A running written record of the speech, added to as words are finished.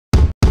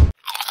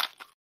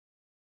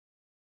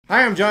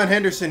Hi, I'm John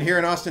Henderson here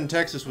in Austin,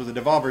 Texas with the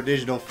Devolver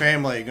Digital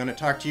family. Going to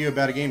talk to you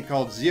about a game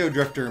called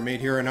Xeodrifter,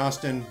 made here in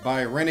Austin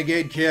by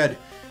Renegade Kid.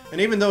 And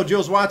even though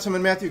Jules Watson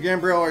and Matthew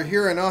Gambriel are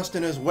here in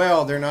Austin as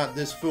well, they're not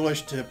this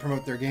foolish to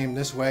promote their game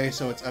this way,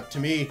 so it's up to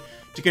me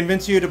to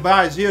convince you to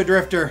buy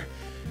Xeodrifter.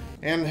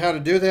 And how to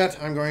do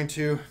that, I'm going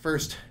to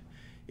first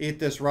eat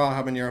this raw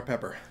habanero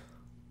pepper.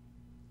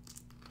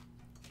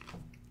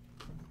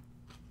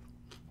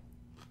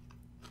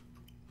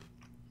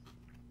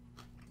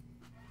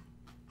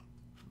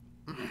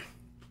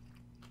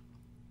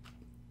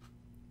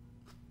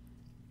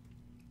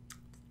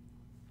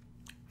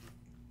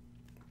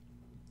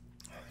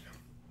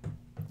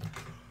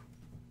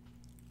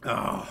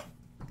 Oh,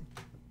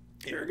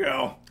 here we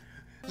go.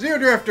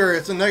 Xeodrifter,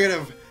 it's a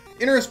negative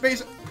inner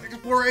space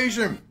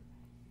exploration.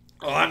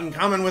 A lot in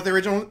common with the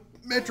original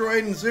Metroid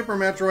and Super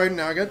Metroid.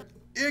 Now I got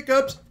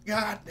hiccups.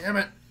 God damn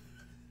it.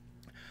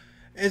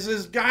 It's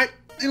this guy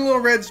in a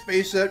little red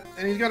space set,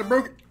 and he's got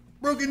a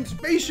broken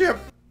spaceship.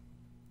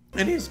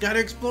 And he's got to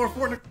explore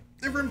 4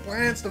 different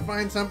planets to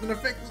find something to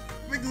fix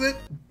it.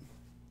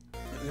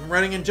 And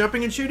running and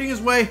jumping and shooting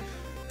his way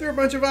through a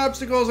bunch of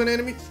obstacles and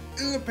enemies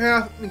in the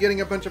path, and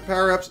getting a bunch of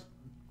power-ups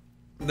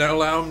that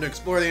allow him to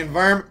explore the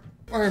environment.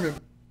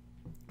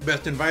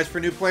 Best advice for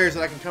new players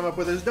that I can come up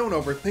with is don't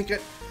overthink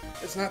it.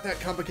 It's not that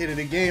complicated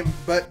a game,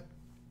 but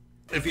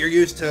if you're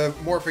used to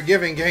more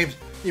forgiving games,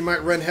 you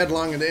might run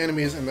headlong into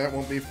enemies, and that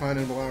won't be fun,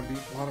 and a lot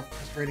of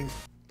frustrating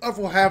stuff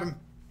will happen.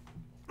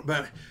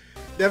 But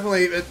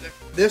definitely,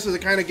 this is the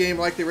kind of game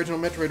like the original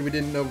Metroid we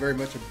didn't know very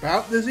much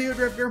about the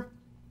Xeodrifter,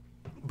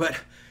 but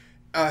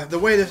the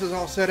way this is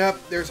all set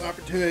up, there's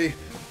opportunity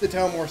to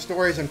tell more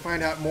stories and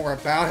find out more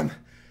about him.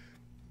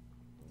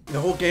 The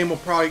whole game will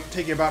probably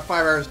take you about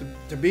 5 hours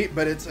to beat,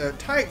 but it's a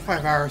tight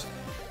 5 hours,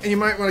 and you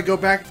might want to go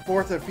back and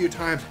forth a few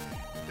times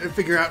and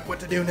figure out what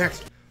to do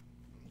next.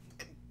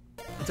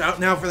 It's out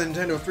now for the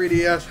Nintendo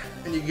 3DS,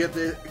 and you get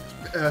the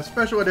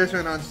special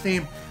edition on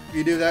Steam. If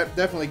you do that,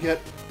 definitely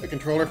get a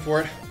controller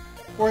for it,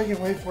 or you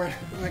can wait for it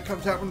when it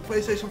comes out from the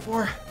PlayStation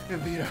 4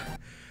 and Vita.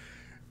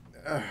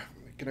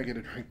 Can I get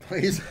a drink,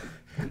 please?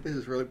 This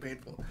is really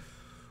painful.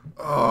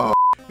 Oh.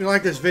 If you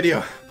like this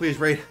video, please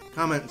rate,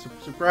 comment, and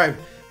subscribe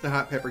to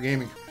Hot Pepper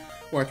Gaming.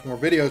 Watch more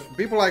videos from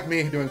people like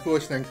me doing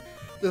foolish things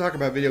to talk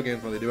about video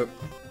games while they do it.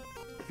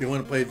 If you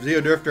want to play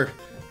Xeodrifter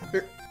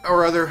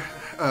or other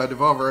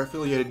Devolver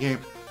affiliated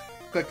games,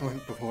 click the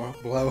link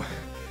below.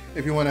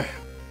 If you want to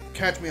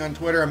catch me on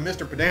Twitter, I'm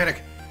Mr.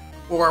 Pedantic,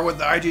 or with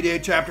the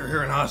IGDA chapter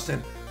here in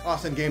Austin,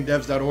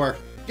 AustinGameDevs.org.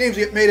 Games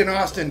get made in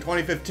Austin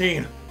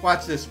 2015.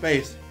 Watch this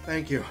space.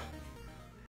 Thank you.